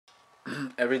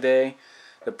Every day,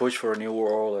 the push for a new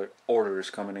world order is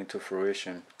coming into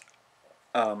fruition.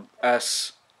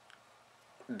 As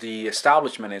the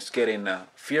establishment is getting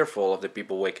fearful of the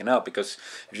people waking up, because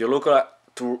if you look at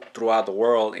throughout the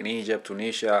world, in Egypt,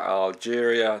 Tunisia,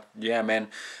 Algeria, Yemen,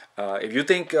 if you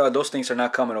think those things are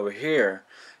not coming over here,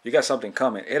 you got something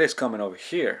coming. It is coming over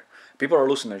here. People are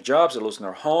losing their jobs, they're losing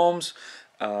their homes.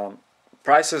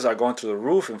 Prices are going through the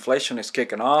roof. Inflation is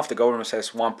kicking off. The government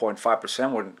says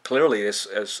 1.5%, when clearly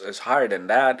it's higher than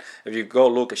that. If you go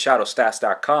look at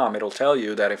shadowstats.com, it'll tell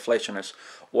you that inflation is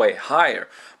way higher.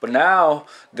 But now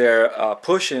they're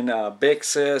pushing big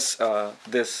sis,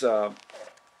 this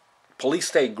police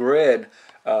state grid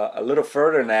a little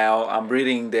further now. I'm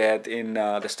reading that in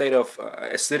the state of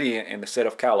a city in the state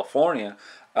of California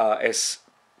is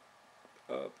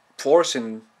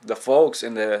forcing the folks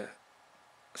in the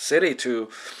city to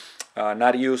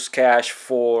not use cash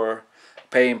for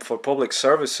paying for public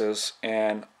services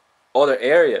and other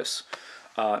areas.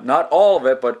 Not all of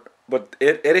it, but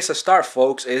it is a start,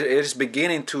 folks. It is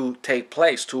beginning to take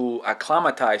place to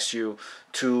acclimatize you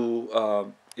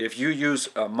to if you use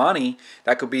money,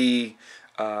 that could be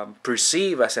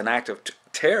perceived as an act of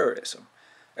terrorism.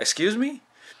 Excuse me?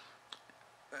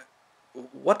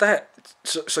 What the heck?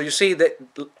 So you see that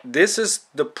this is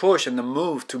the push and the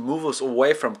move to move us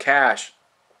away from cash.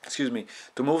 Excuse me,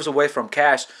 to move us away from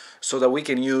cash so that we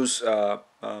can use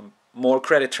more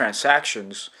credit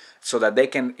transactions, so that they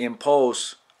can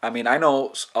impose. I mean, I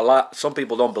know some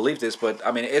people don't believe this, but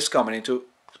I mean, it's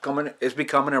it's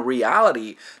becoming a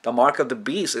reality. The mark of the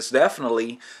beast is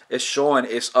definitely showing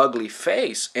its ugly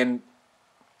face. And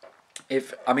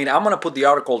I'm gonna put the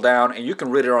article down, and you can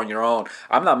read it on your own.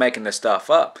 I'm not making this stuff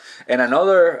up. And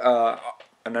another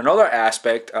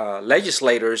aspect,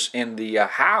 legislators in the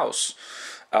House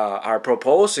are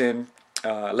proposing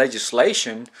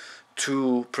legislation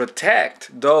to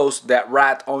protect those that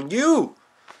rat on you.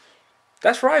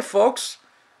 That's right, folks.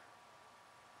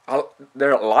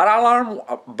 There are a lot of alarm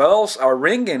bells are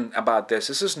ringing about this.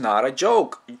 This is not a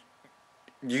joke.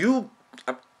 You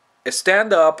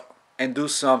stand up and do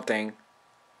something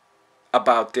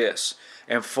about this.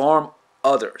 Inform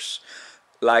others.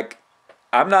 Like,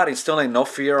 I'm not instilling no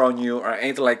fear on you or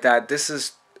anything like that. This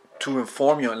is to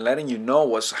inform you and letting you know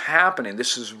what's happening.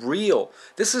 This is real.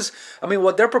 This is,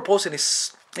 what they're proposing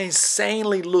is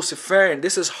insanely Luciferian.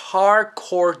 This is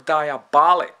hardcore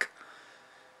diabolic.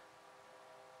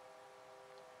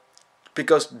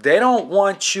 Because they don't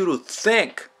want you to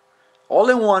think. All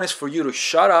they want is for you to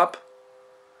shut up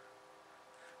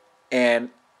and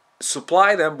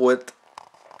supply them with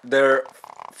their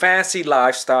fancy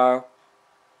lifestyle,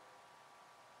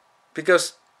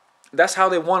 because that's how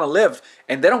they want to live,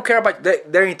 and they don't care about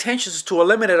their intentions is to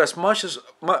eliminate as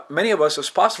many of us as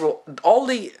possible. All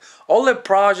the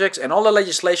projects and all the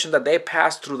legislation that they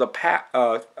passed through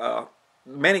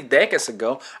many decades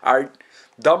ago are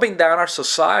dumping down our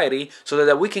society so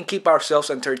that we can keep ourselves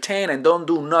entertained and don't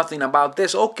do nothing about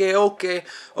this.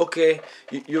 Okay,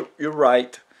 you're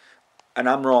right, and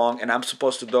I'm wrong, and I'm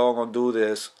supposed to do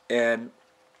this, and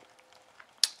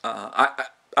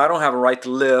I don't have a right to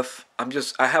live.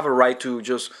 I have a right to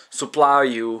just supply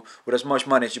you with as much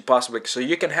money as you possibly can, so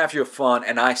you can have your fun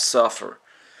and I suffer.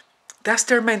 That's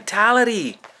their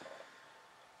mentality.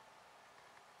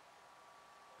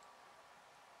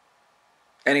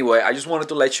 Anyway, I just wanted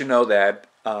to let you know that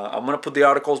I'm going to put the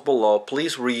articles below.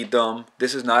 Please read them.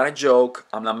 This is not a joke.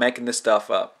 I'm not making this stuff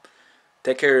up.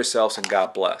 Take care of yourselves and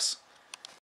God bless.